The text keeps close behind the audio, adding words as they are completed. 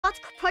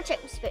Sparticle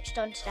project was switched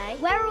on today.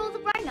 Where are all the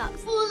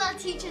grown-ups? All our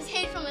teachers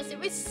hid from us. It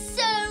was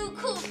so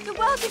cool. The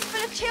world is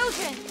full of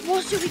children.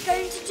 What are we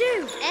going to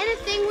do?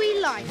 Anything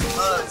we like.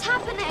 What's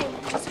happening?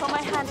 Just hold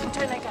my hand and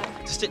don't let go.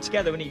 To stick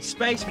together, we need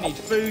space, we need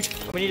food,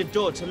 and we need a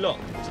door to lock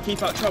to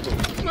keep out trouble.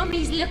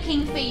 Mummy's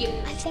looking for you.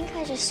 I think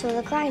I just saw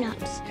the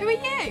grown-ups. Who are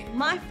you?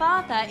 My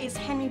father is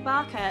Henry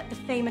Barker, the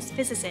famous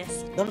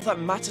physicist. None of that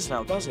matters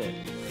now, does it?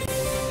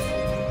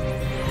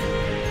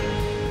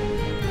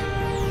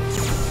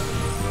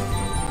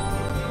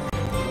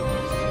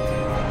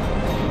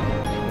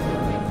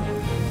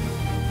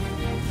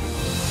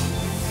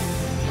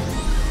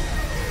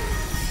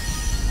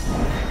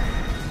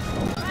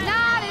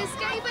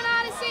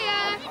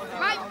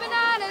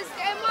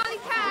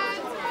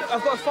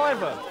 I've got a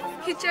fiver.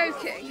 You're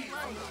joking.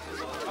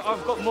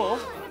 I've got more.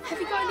 Have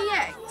you got any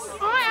eggs?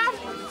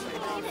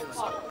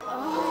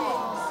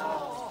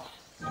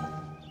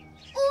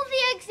 All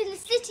the eggs in the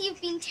city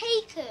have been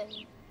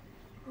taken.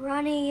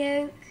 Runny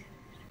yolk,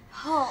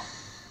 hot,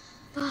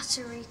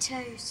 buttery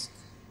toast.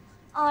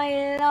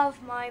 I love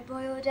my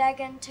boiled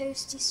egg and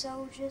toasty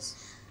soldiers.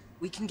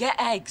 We can get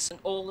eggs and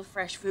all the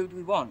fresh food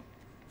we want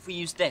if we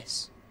use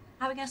this.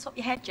 How are we going to swap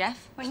your head,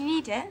 Jeff, when you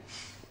need it?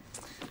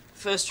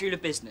 First rule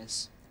of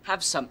business.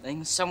 Have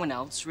something someone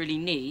else really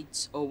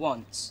needs or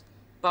wants.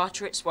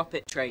 Barter it, swap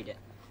it, trade it.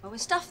 Well, we're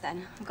stuffed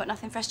then. We've got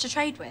nothing fresh to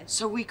trade with.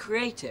 So we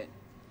create it.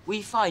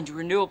 We find a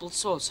renewable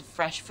source of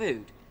fresh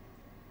food.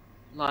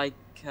 Like,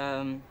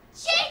 Chickens!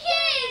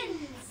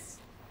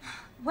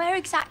 Where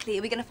exactly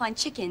are we going to find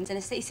chickens in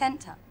a city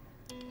centre?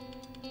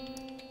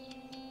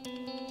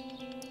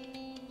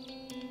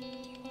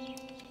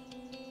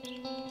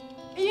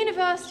 A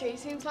university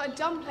seems like a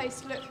dumb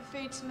place to look for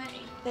food to me.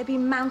 There'd be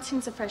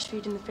mountains of fresh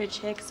food in the fridge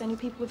here because only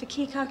people with a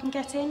key card can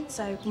get in,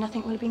 so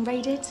nothing will have been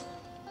raided.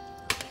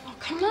 Oh,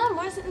 come on,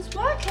 why isn't this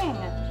working?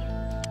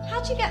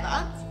 How'd you get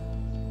that?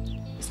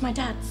 It's my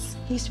dad's.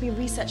 He used to be a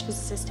research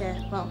physicist here.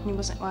 Well, he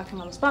wasn't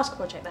working on the Sparticle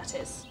project, that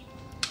is.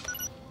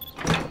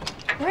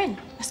 We're in.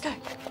 Let's go.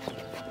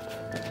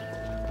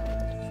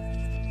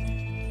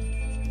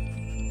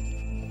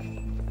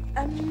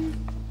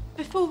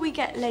 Before we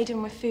get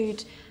laden with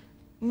food,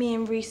 me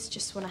and Reese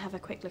just want to have a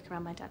quick look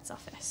around my dad's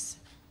office.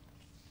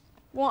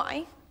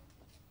 Why?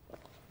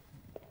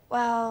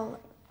 Well,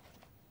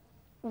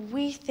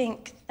 we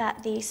think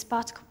that the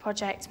Sparticle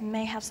project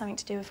may have something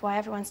to do with why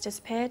everyone's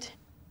disappeared.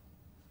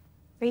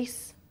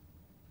 Reese,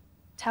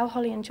 tell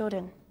Holly and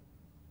Jordan.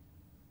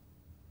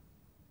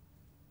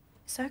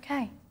 It's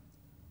okay.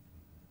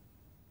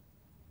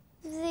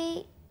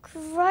 The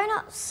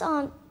grown-ups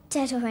aren't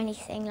dead or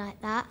anything like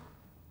that.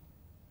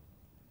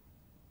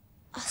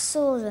 I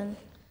saw them.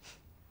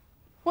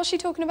 What's she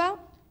talking about?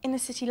 In the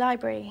city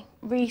library,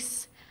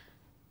 Reese,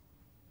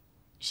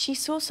 she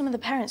saw some of the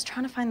parents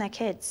trying to find their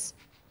kids.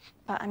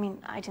 But, I mean,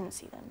 I didn't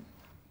see them.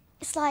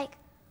 It's like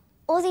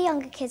all the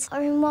younger kids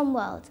are in one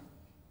world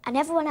and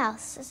everyone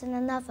else is in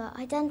another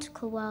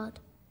identical world.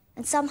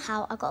 And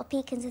somehow I got a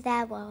peek into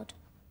their world.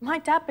 My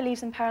dad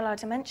believes in parallel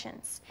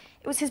dimensions.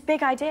 It was his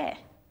big idea.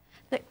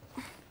 Look,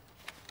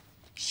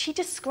 she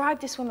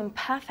described this woman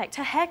perfect.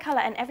 Her hair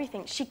colour and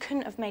everything. She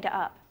couldn't have made it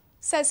up.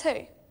 Says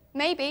who?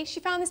 Maybe she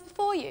found this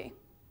before you.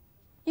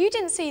 You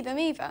didn't see them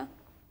either.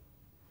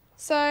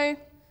 So,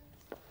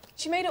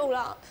 she made it all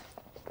up.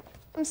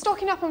 I'm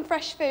stocking up on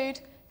fresh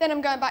food, then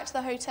I'm going back to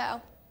the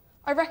hotel.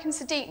 I reckon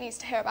Sadiq needs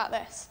to hear about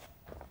this.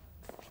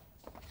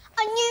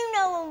 I knew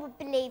no one would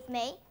believe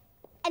me.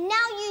 And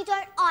now you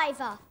don't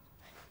either.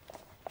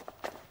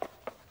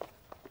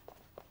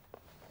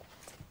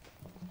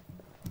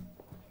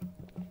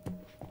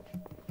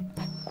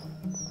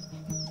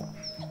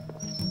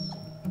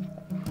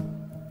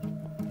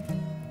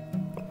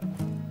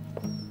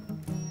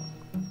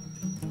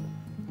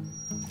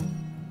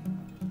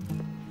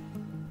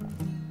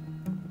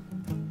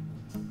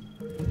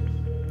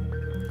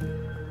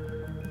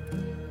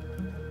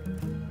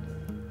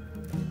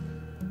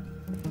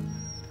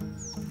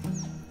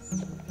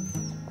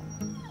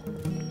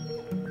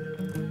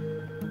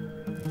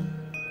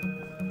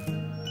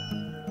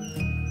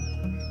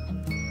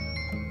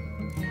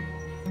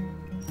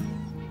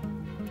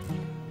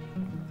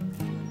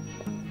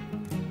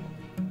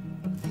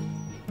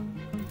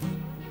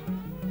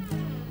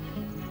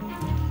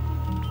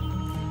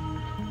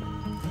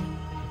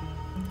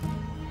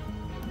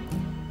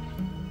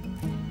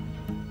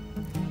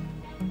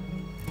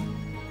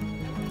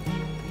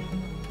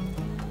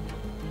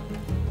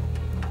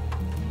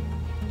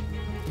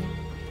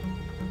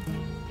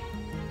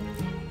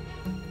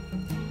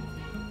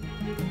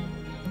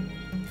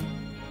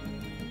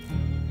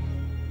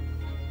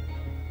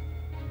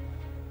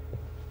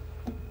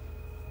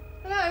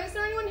 Hello, is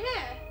there anyone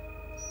here?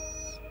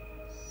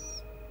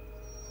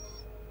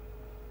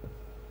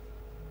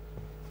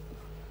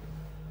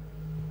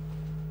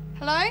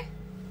 Hello?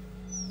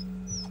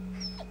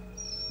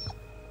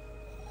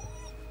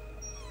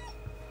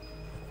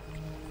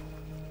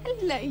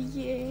 Hello,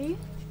 you.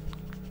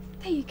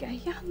 There you go,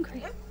 you're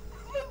hungry.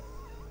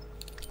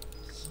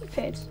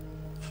 Cupid.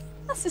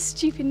 That's a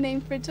stupid name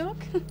for a dog.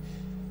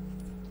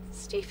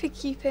 Stupid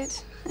Cupid.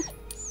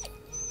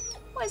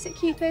 What is it,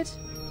 Cupid?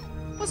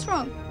 What's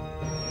wrong?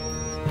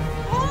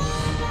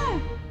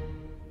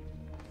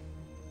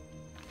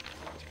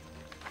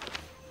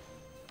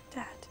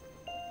 Dad.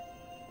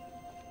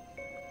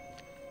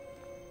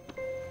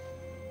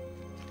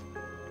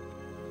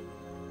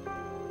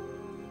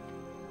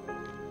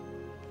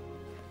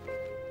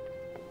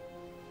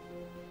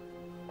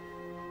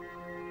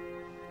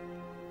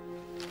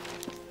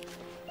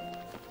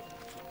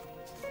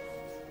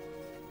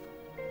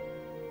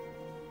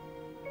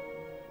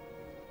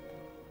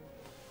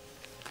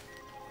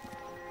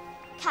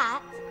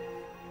 Cat?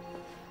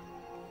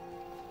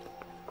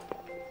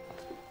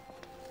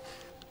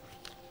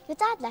 Your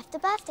dad left a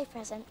birthday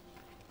present.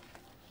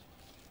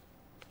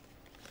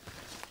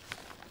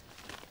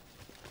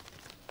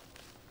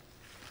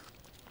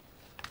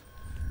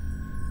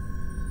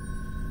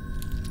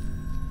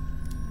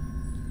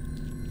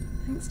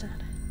 Thanks, Dad.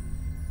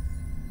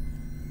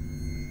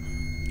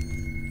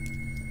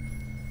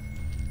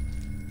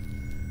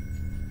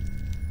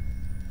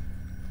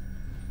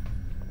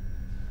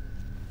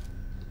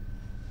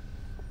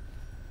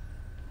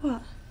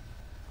 What?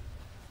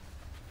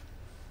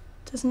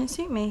 Doesn't it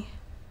suit me?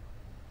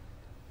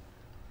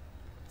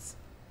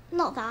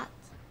 Not that.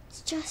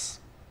 It's just...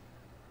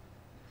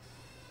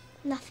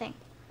 nothing.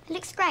 It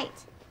looks great.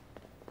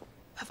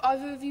 Have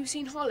either of you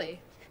seen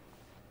Holly?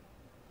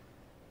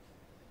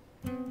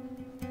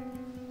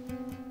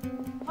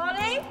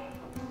 Holly?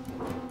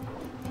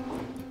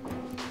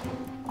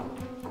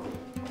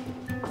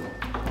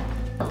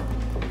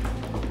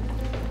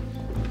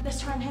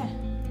 Let's try in here.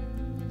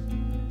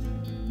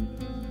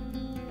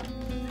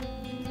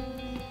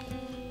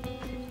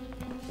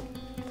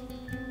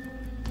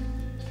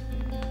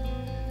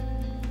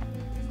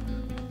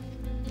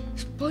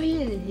 It's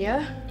boiling in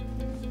here.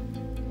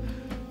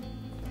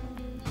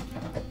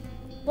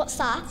 What's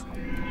that?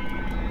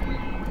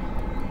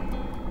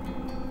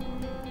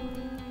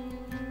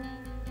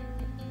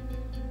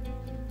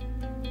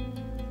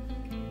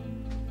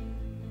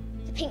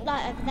 The pink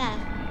light over there.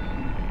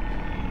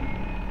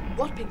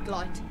 What pink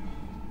light?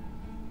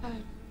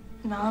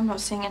 No, I'm not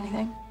seeing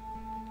anything.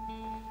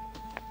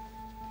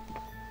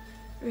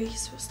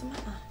 Reese, what's the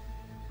matter?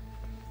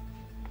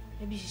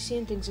 Maybe she's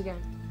seeing things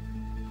again.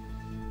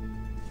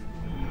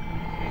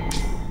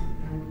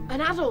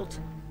 An adult!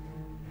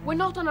 We're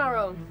not on our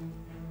own.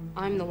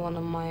 I'm the one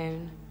on my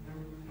own,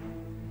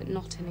 but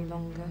not any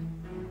longer.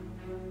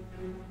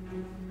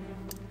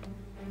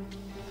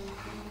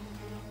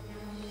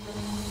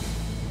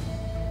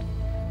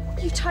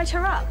 You tied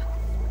her up.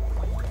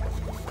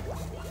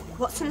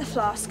 What's in the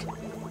flask?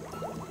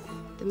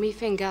 The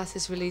methane gas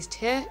is released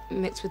here,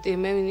 mixed with the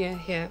ammonia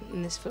here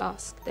in this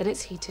flask. Then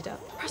it's heated up.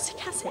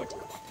 Prussic acid?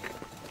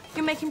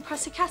 You're making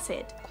prussic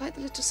acid? Quite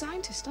the little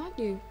scientist, aren't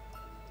you?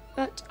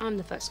 But I'm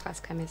the first-class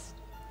chemist.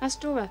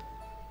 Ask Dora.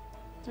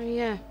 Oh,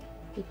 yeah.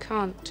 You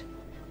can't.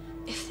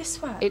 If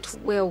this works... It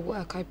will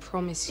work, I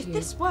promise you. If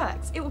this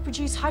works, it will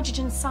produce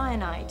hydrogen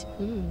cyanide.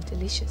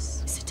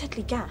 Delicious. It's a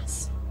deadly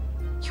gas.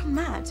 You're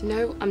mad.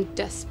 No, I'm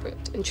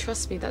desperate. And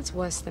trust me, that's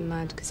worse than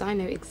mad, because I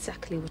know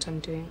exactly what I'm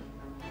doing.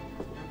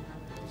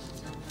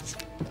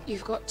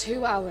 You've got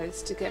 2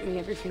 hours to get me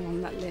everything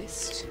on that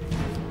list.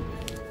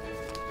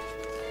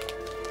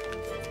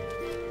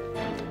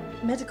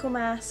 Medical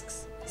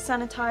masks,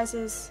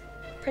 sanitizers,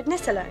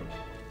 prednisolone.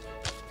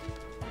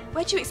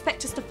 Where do you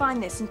expect us to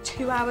find this in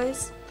 2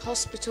 hours?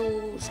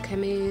 Hospitals,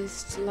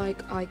 chemists,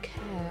 like I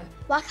care.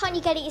 Why can't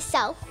you get it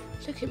yourself?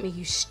 Look at me,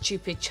 you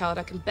stupid child.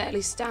 I can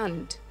barely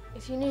stand.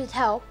 If you needed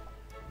help,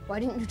 why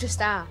didn't you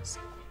just ask?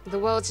 The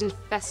world's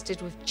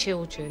infested with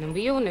children, and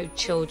we all know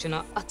children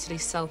are utterly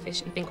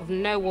selfish and think of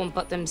no one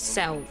but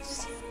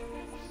themselves.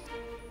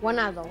 One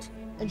adult,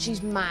 and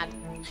she's mad.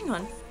 Hang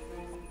on.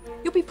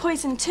 You'll be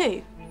poisoned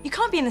too. You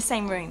can't be in the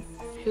same room.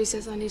 Who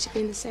says I need to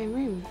be in the same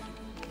room?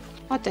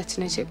 I'll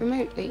detonate it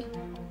remotely.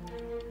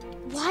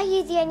 Why are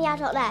you the only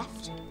adult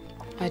left?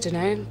 I don't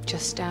know,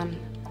 just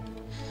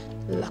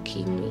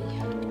lucky me.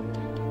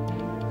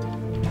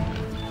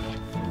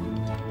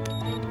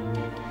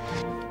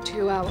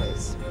 2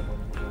 hours.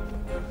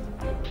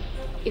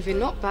 If you're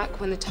not back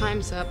when the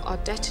time's up, I'll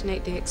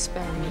detonate the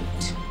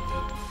experiment.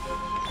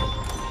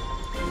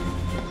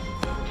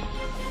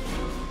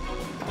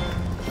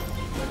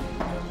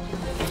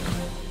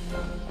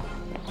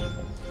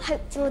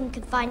 Hope Jordan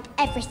can find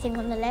everything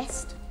on the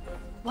list.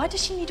 Why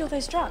does she need all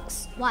those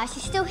drugs? Why is she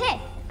still here?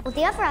 All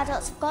the other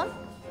adults have gone.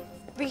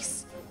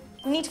 Reese,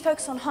 we need to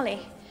focus on Holly.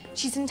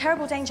 She's in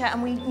terrible danger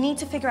and we need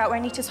to figure out where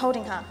Anita's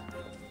holding her.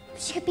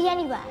 She could be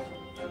anywhere.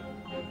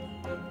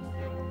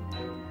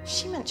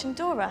 She mentioned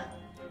Dora.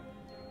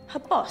 Her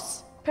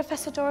boss,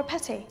 Professor Dora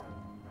Petty.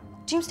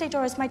 Doomsday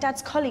Dora is my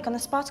dad's colleague on the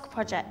Sparticle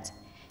project.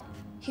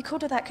 He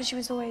called her that because she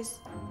was always...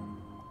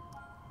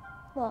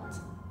 What?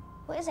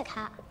 What is it,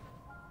 Cat?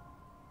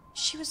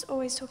 She was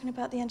always talking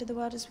about the end of the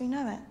world as we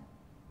know it.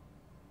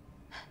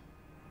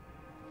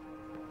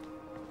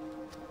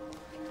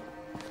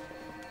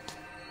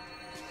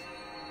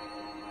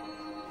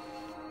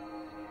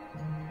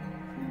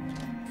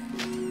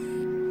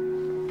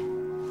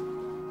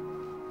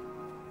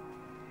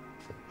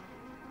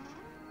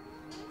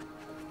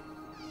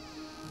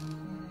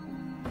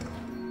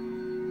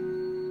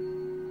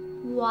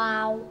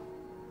 Wow.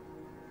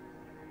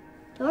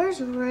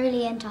 Dora's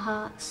really into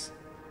hearts.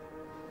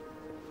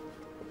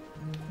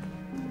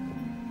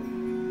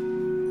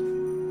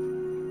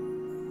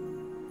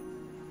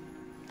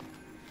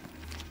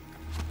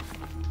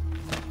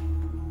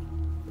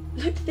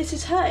 Look, this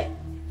is her.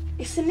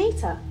 It's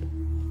Anita.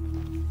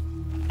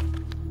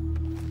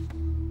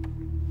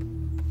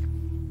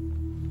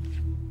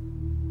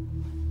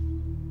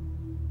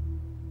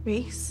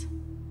 Reese,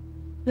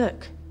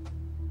 look.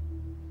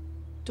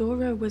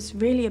 Dora was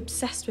really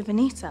obsessed with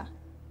Anita.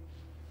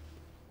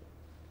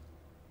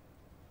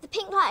 The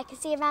pink light I can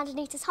see around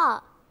Anita's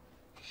heart.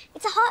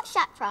 It's a heart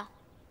chakra.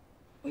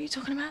 What are you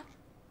talking about?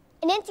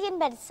 In Indian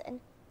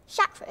medicine,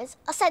 chakras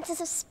are centers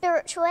of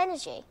spiritual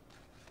energy.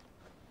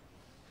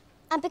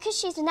 And because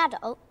she's an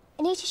adult,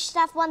 Anita should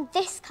have one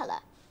this colour.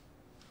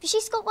 But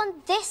she's got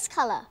one this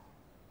colour.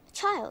 A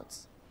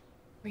child's.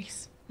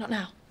 Reese, not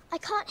now. I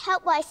can't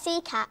help what I see,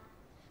 Kat.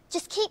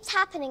 Just keeps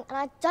happening and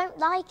I don't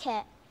like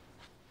it.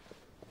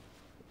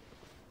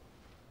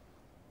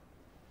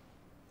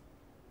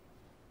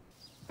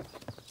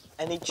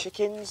 Any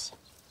chickens?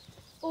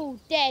 All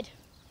dead.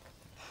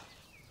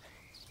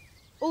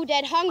 All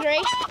dead hungry.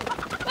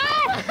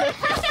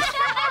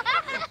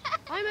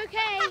 I'm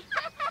okay.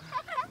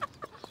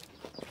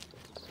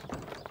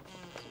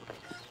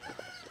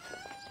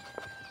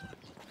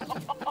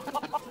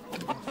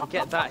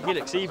 Forget that, he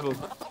looks evil.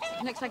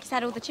 Looks like he's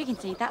had all the chicken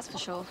seed, that's for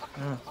sure.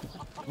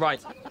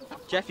 Right,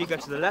 Jeff, you go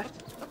to the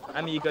left.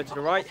 Emmy, you go to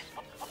the right.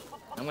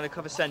 I'm going to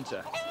cover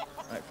centre.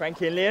 Right,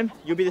 Frankie and Liam,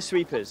 you'll be the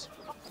sweepers.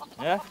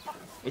 Yeah?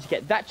 You need to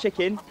get that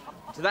chicken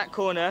to that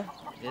corner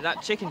near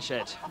that chicken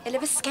shed. It'll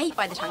have escaped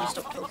by the time you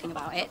stop talking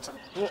about it.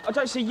 Well, I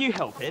don't see you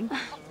helping.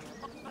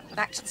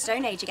 Back to the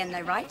Stone Age again, though,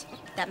 right?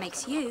 That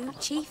makes you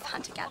chief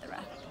hunter-gatherer.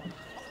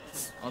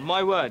 On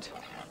my word.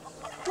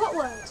 What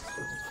word?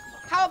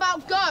 How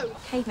about go?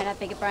 Cavemen had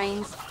bigger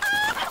brains.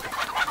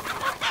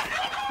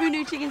 Who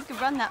knew chickens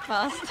could run that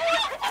fast?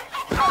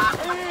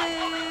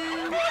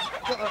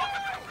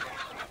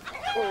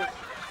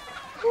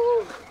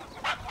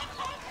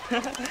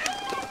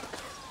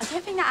 I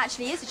don't think that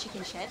actually is a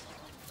chicken shed.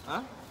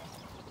 Huh?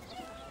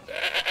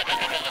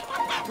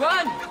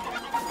 Run!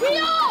 We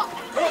are!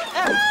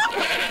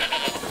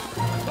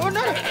 Oh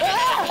no!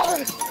 Ah!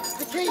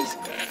 The keys!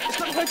 It's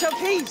got the hotel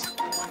keys!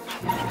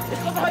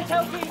 It's got the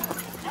hotel keys!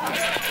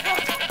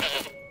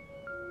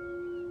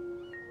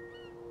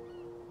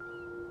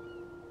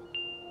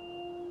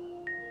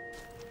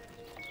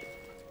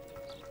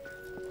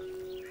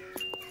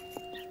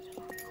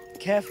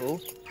 Careful,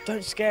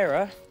 don't scare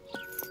her.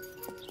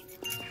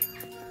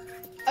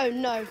 Oh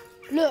no,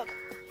 look.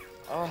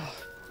 Oh,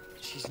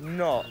 she's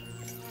not.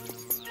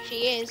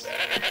 She is.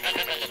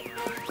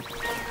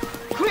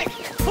 Quick,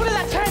 follow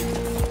that tent!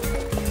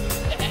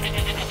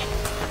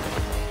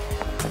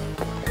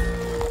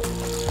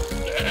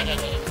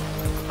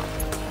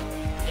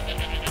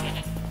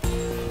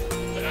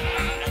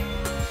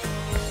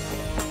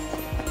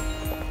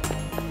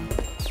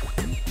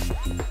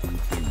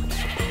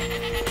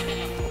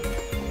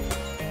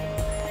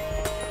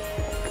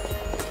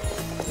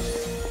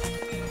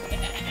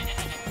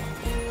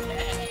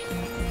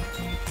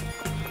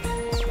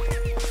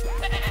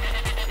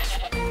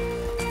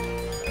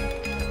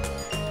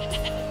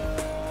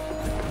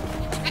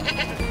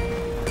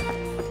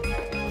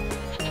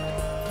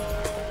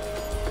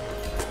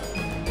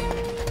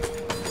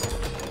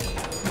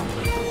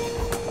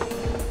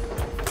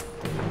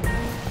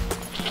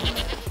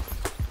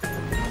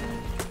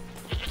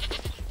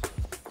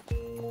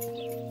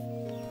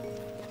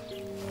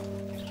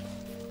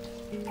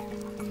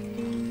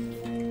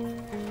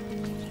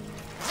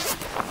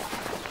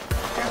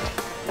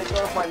 Let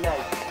go of my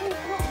leg.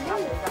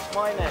 That's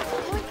my leg.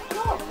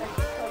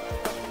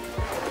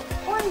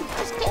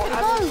 Just get it,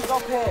 go.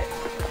 Stop it.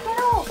 Get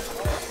off.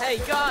 Hey,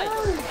 guys!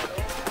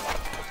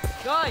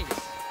 Guys!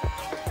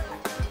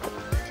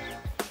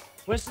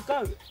 Where's the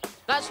goat?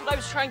 That's what I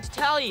was trying to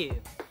tell you.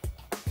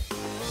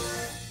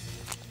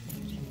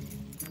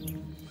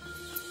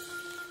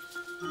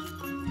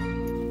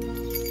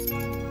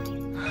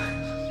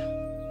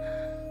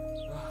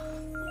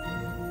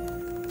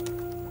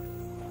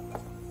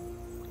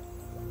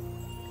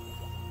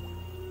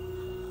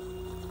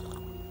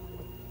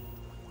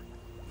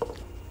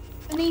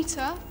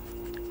 Anita,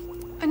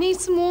 I need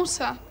some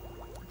water.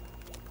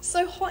 It's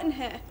so hot in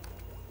here.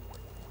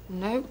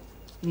 No,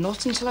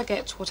 not until I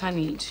get what I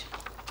need.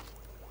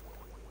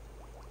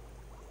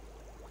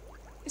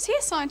 Is he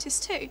a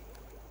scientist too?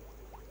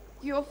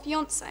 Your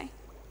fiancé?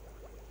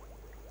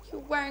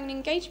 You're wearing an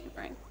engagement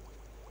ring.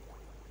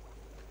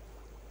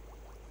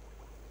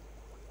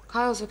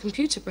 Kyle's a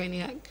computer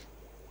brainiac.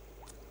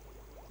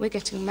 We're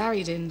getting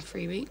married in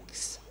 3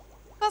 weeks.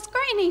 That's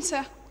great,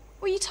 Anita.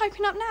 What are you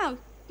typing up now?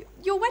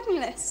 Your wedding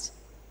list?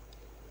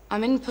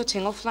 I'm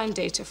inputting offline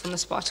data from the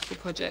Sparticle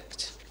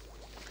project.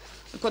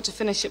 I've got to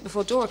finish it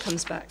before Dora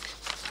comes back.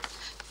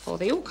 Before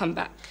they all come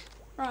back.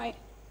 Right.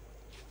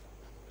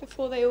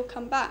 Before they all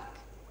come back.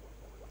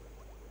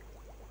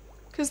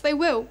 Because they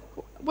will,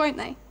 won't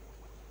they?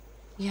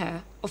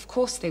 Yeah, of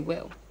course they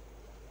will.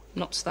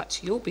 Not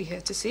that you'll be here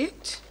to see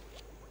it.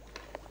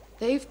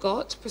 They've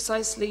got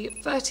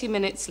precisely 30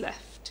 minutes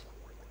left.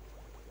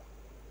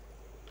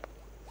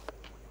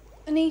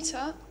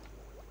 Anita,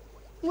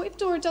 what if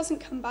Dora doesn't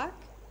come back?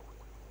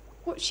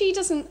 What if she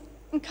doesn't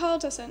and Carl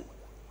doesn't?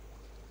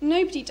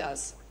 Nobody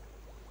does.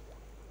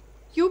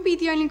 You'll be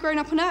the only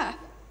grown-up on Earth.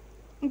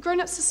 And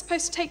grown-ups are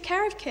supposed to take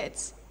care of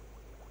kids.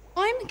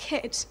 I'm a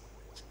kid.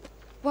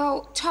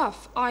 Well,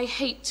 tough. I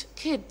hate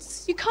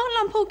kids. You can't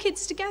lump all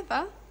kids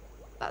together.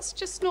 That's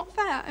just not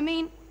fair. I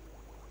mean,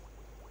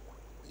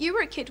 you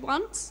were a kid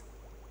once.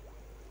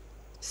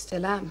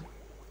 Still am.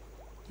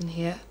 In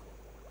here.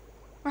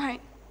 Right.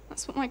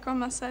 That's what my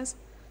grandma says.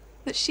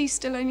 That she's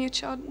still only a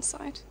child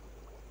inside.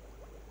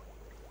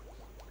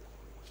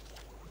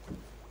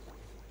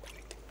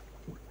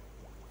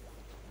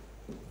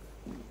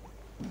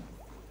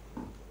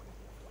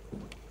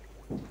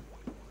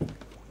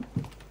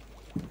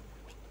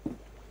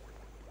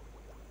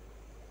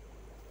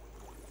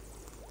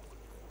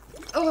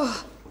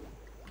 Oh,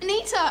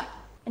 Anita!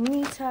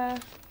 Anita.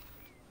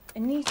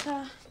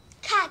 Anita.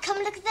 Kat, come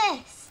look at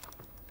this.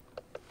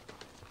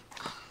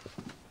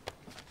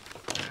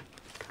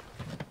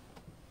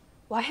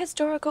 Why has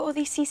Dora got all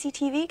these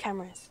CCTV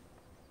cameras?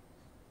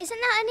 Isn't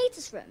that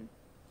Anita's room?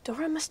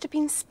 Dora must have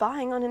been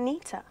spying on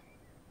Anita.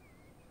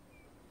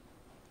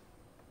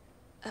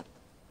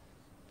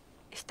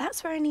 If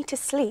that's where Anita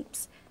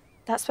sleeps,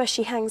 that's where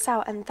she hangs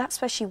out and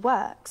that's where she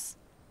works.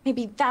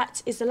 Maybe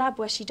that is the lab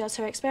where she does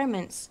her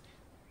experiments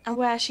and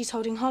where she's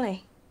holding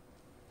Holly.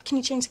 Can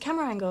you change the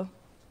camera angle?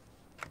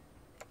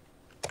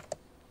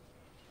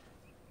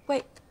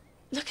 Wait,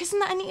 look, isn't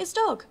that Anita's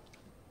dog?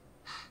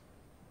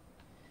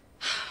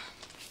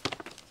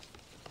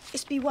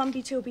 It's B1,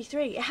 B2, or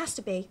B3. It has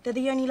to be. They're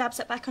the only labs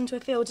that back onto a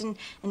field, and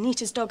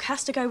Anita's dog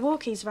has to go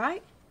walkies,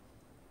 right?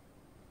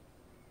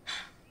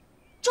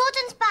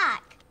 Jordan's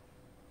back.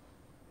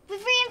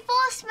 With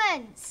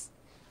reinforcements.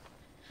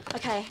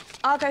 Okay,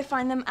 I'll go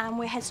find them and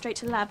we'll head straight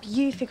to the lab.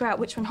 You figure out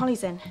which one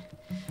Holly's in.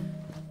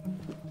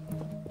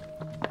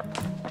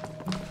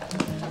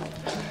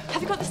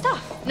 Have you got the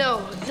stuff?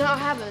 No, I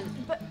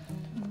haven't. But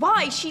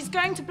why? She's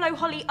going to blow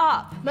Holly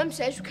up. Mum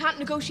says we can't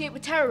negotiate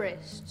with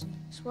terrorists.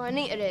 That's where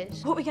Anita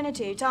is. What are we going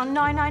to do? Dial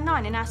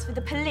 999 and ask for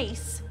the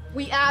police?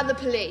 We are the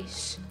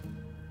police.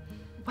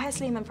 Where's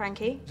Liam and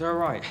Frankie? They're all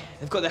right.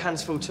 They've got their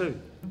hands full too.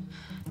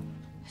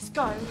 Let's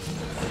go.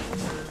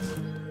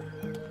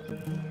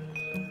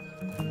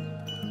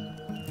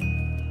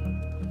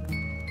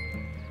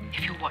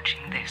 If you're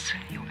watching this,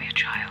 you'll be a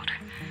child.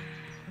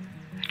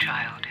 A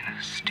child in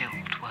a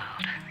stilled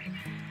world.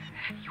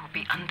 You will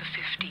be under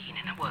 15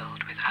 in a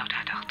world without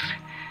adults.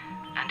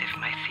 And if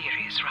my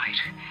theory is right,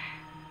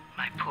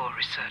 my poor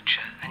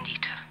researcher,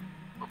 Anita,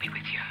 will be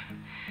with you.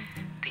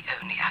 The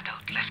only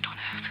adult left on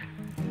Earth.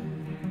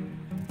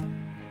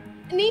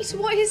 Anita,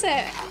 what is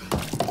it?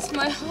 It's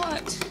my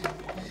heart.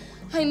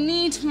 I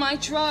need my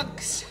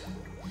drugs.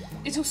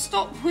 It'll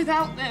stop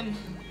without them.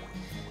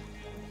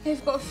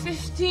 They've got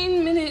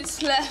 15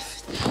 minutes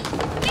left.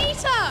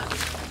 Anita!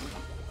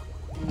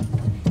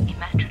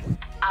 Imagine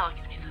our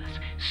universe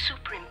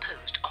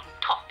superimposed on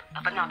top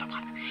of another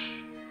one.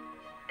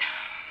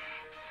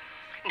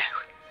 No.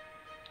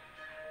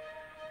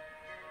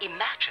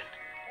 Imagine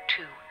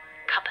two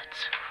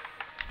cupboards.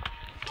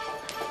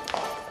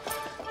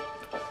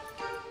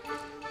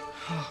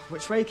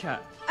 Which way,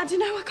 Kat? I don't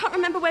know, I can't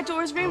remember where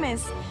Dora's room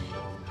is.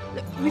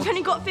 Look, we've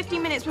only got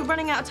 15 minutes, we're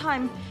running out of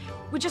time.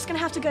 We're just gonna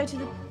have to go to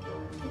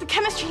the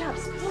chemistry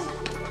labs.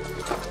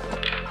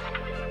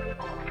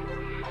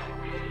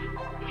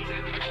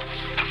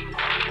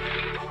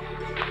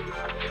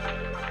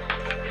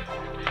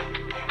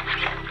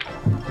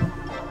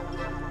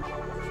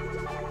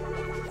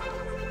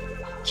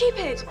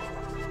 Cupid!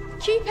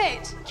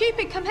 Cupid!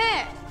 Cupid, come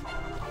here!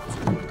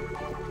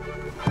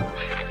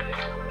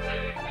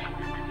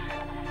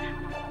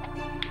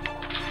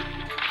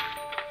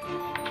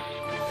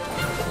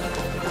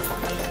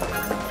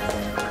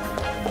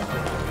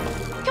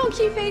 Come on,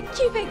 Cupid!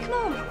 Cupid, come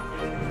on!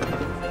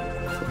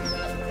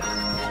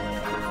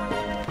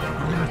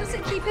 That's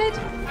it, Cupid!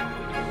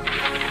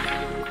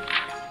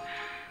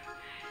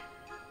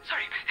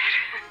 Sorry.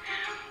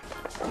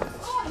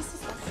 Oh,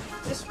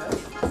 this way.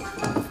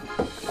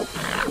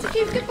 That's it,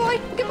 Cupid, good boy,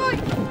 good boy!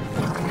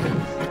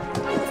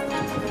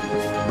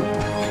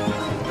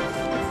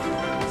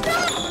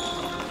 Stop!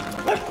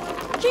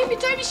 Cupid,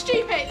 don't be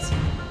stupid!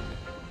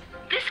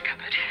 This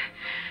cupboard,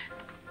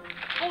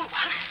 all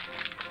one,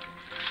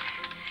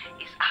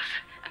 is us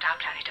and our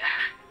planet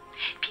Earth.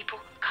 People,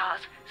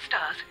 cars,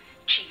 stars,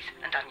 cheese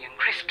and onion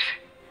crisps.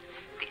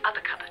 The other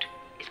cupboard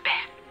is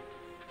bare.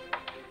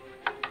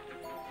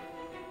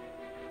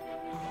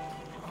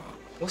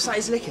 What's that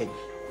he's licking?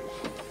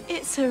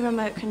 It's a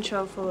remote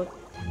control for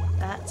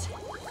that.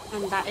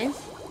 And that is?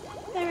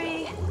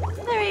 Very,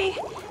 very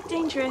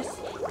dangerous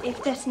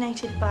if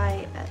detonated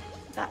by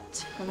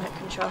that remote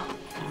control.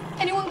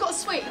 Anyone got a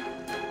sweet?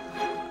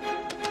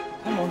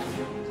 Come on.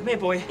 Come here,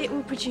 boy. It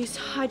will produce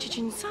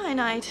hydrogen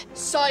cyanide.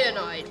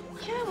 Cyanide.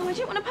 Yeah, well, I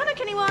don't want to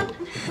panic anyone.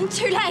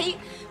 Too late.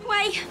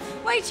 Way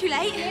too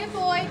late. Here,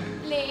 boy.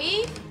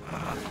 Leave.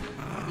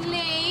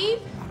 Leave.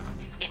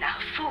 In our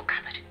full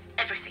cupboard,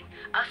 everything,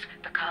 us,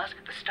 the cars,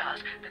 the stars,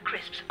 the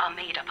crisps, are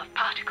made up of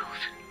particles.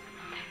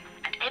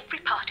 And every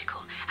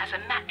particle has a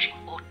matching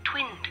or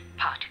twinned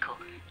particle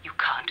you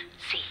can't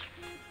see.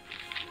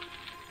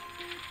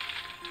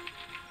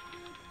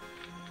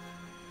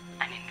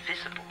 An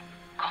invisible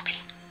copy.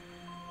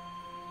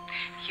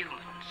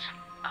 Humans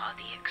are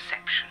the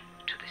exception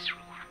to this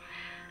rule.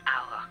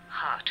 Our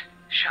heart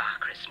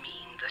chakras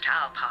mean that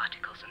our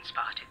particles and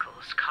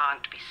sparticles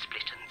can't be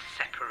split and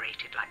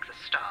separated like the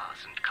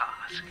stars and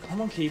cars.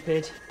 Come on,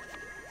 Cupid.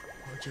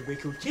 Want to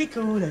wiggle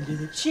tickle under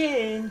the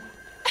chin?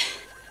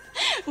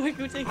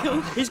 Wiggle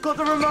tickle. He's got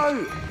the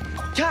remote.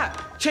 Cat,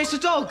 chase the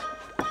dog.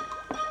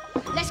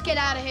 Let's get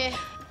out of here.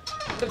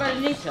 What about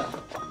Anita?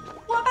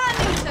 What about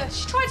Anita?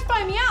 She tried to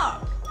blow me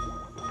up.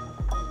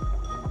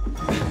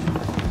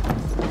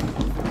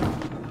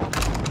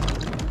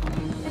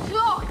 It's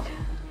locked.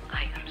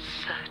 I am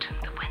certain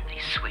that when they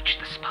switch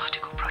the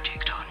Sparticle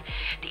project on,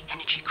 the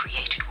energy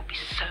created will be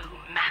so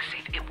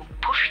massive it will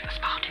push the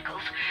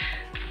Sparticles,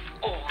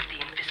 or the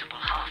invisible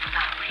half of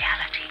our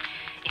reality,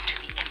 into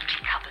the empty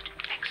cupboard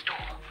next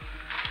door.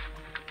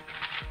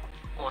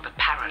 Or the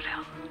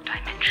parallel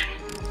dimension.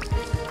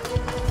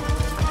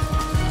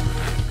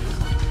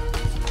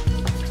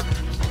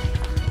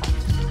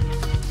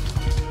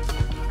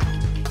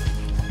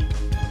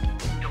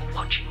 You're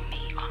watching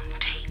me on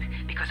tape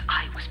because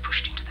I was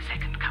pushed into the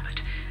second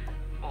cupboard,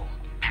 or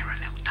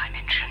parallel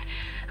dimension,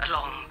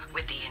 along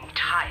with the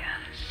entire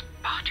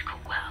Sparticle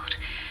world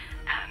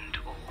and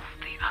all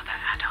the other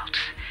adults,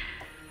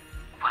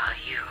 while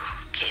you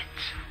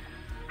kids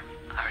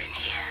are in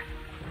here.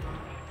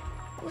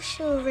 Wish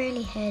you were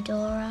really here,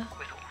 Dora.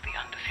 With all the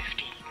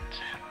under-15s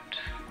and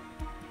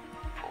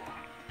poor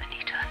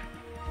Anita.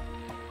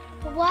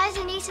 But why is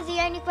Anita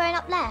the only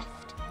grown-up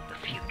left? The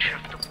future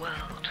of the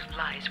world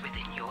lies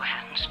within your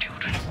hands,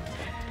 children.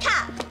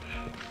 Cat!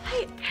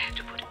 Hey,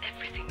 To put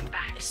everything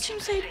back it's into to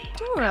the say same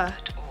Dora.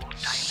 cupboard or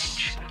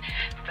dimension,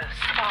 the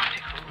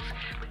Sparticles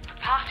with the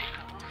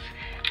particles,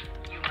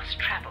 you must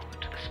travel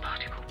to the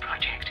Sparticle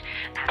project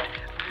and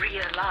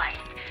realign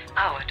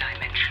our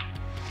dimension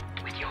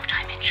with your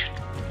dimension.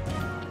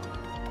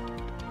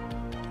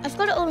 I've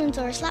got it all on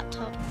Dora's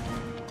laptop.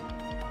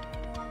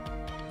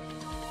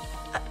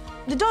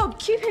 The dog,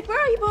 Cupid, where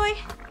are you, boy?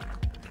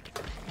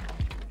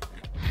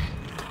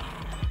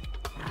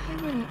 I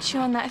wouldn't chew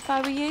on that if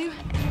I were you.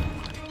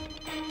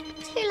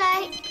 Too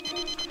late.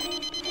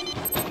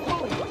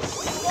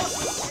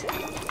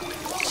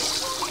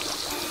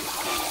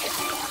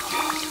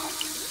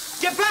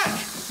 Get back!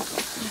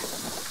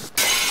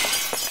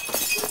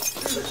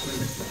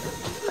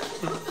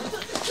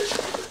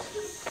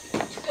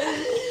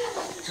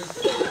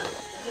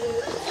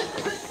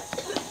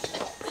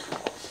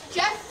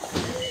 Jeff?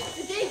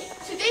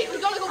 Sadiq, we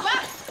gotta go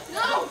back.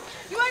 No,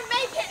 you won't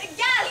make it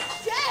again.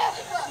 Jeff!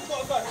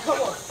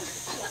 Come on.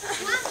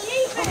 I'm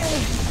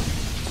leaving.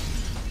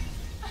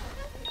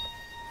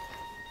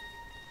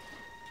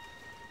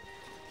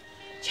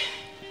 Jeff!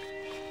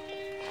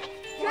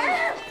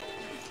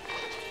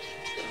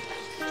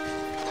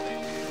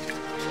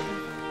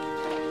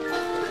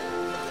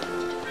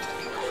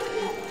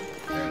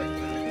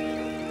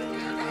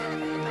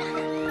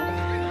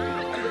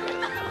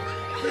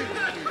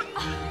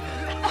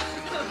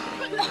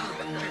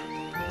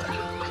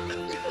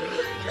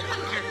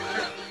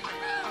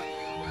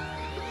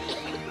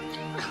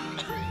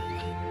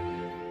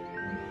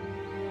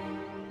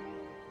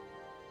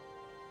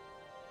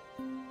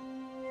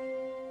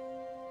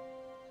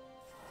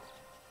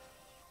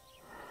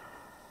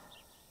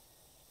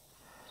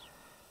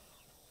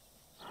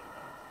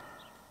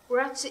 We're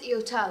at City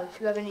Hotel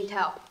if you ever need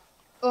help.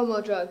 Or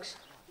more drugs.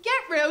 Get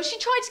real, she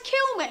tried to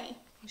kill me.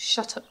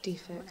 Shut up,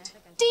 Defect.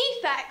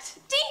 Defect!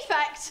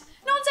 Defect!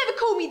 No one's ever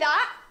called me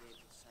that.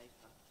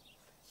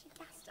 She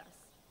gassed us.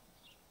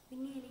 We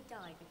nearly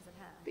died because of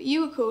her. But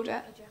you were called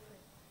it.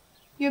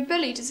 You were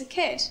bullied as a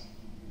kid.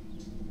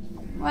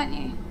 Weren't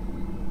you?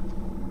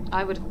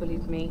 I would have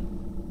bullied me.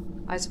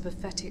 I was a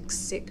pathetic,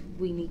 sick,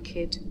 weenie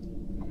kid.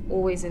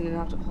 Always in and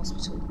out of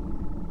hospital.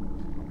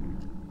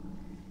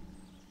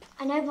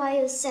 I know why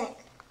you were sick.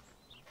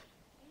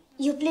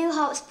 Your blue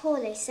heart was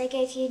poorly, so they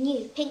gave you a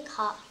new pink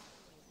heart.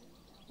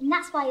 And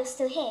that's why you're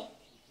still here.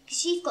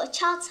 Because you've got a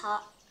child's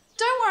heart.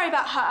 Don't worry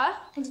about her.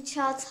 And a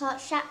child's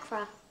heart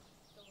chakra.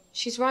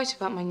 She's right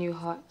about my new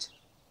heart.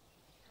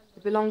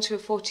 It belonged to a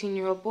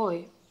 14-year-old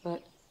boy,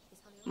 but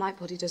my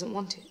body doesn't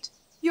want it.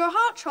 You're a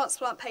heart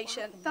transplant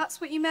patient.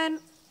 That's what you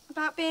meant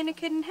about being a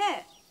kid in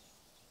here.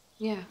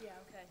 Yeah.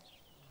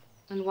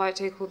 And why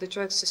take all the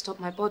drugs to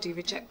stop my body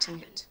rejecting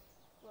it?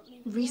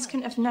 Reese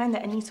couldn't have known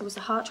that Anita was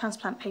a heart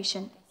transplant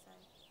patient,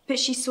 but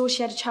she saw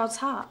she had a child's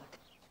heart.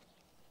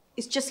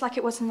 It's just like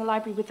it was in the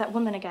library with that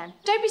woman again.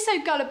 Don't be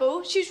so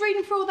gullible. She was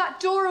reading through all that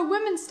Dora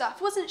woman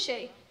stuff, wasn't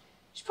she?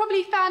 She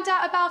probably found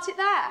out about it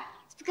there.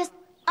 It's because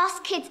Us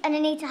kids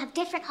only need to have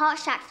different heart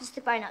chakras to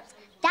the grown-ups.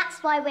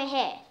 That's why we're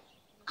here.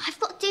 I've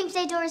got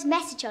Doomsday Dora's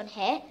message on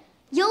here.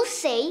 You'll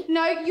see.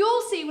 No,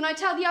 you'll see when I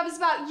tell the others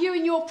about you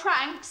and your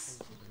pranks.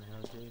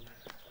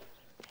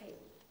 Hey,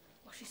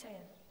 what's she saying?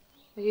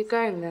 Are you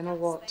going then, or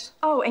what?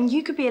 Oh, and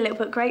you could be a little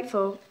bit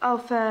grateful. Oh,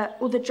 for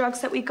all the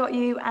drugs that we got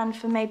you and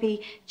for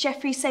maybe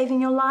Jeffrey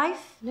saving your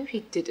life. No,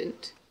 he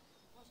didn't.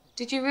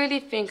 Did you really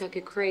think I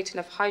could create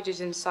enough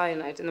hydrogen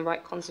cyanide in the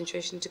right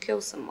concentration to kill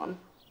someone?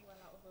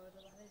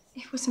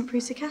 It wasn't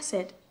prussic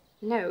acid.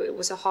 No, it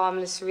was a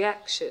harmless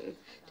reaction.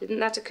 Didn't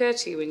that occur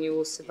to you when you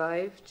all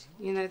survived?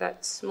 You know,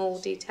 that small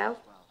detail?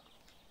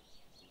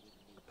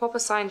 A proper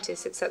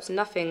scientist accepts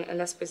nothing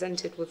unless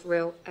presented with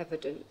real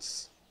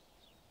evidence.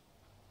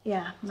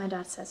 Yeah, my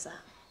dad says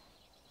that.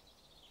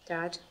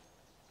 Dad?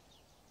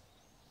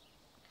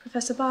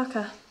 Professor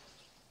Barker.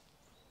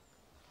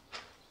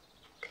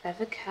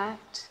 Clever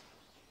cat.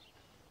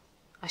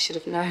 I should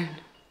have known.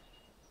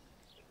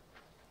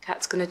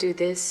 Cat's gonna do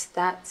this,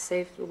 that,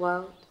 save the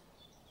world.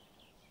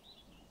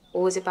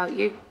 Always about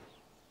you.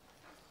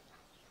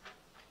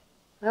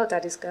 Well,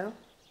 Daddy's girl,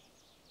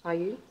 are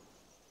you?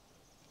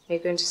 Are you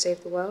going to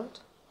save the world?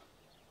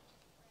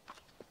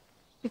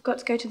 We've got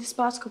to go to the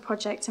Sparticle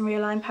project and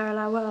realign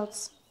parallel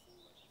worlds.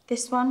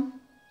 This one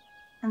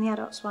and the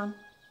adults one.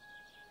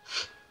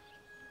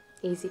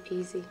 Easy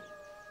peasy.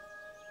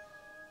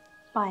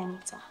 Bye,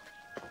 Anita.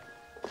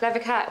 Clever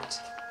cat.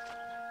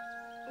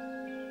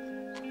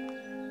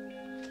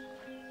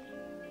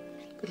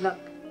 Good luck.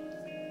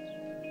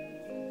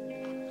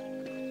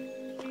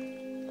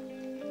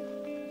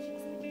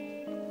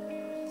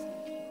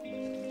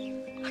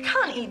 I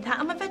can't eat that.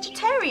 I'm a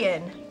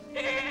vegetarian.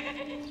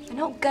 We're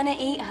not gonna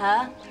eat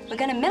her. We're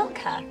gonna milk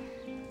her.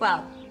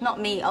 Well,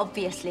 not me,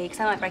 obviously, because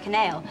I might break a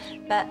nail.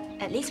 But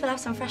at least we'll have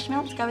some fresh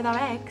milk to go with our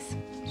eggs.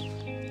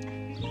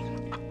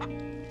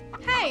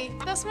 Hey,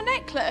 that's my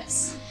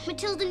necklace.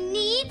 Matilda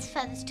needs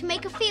feathers to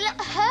make her feel at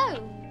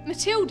home.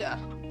 Matilda.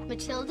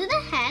 Matilda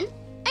the hen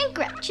and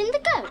Gretchen the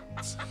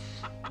goat.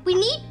 We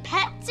need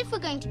pets if we're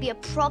going to be a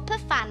proper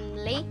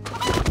family.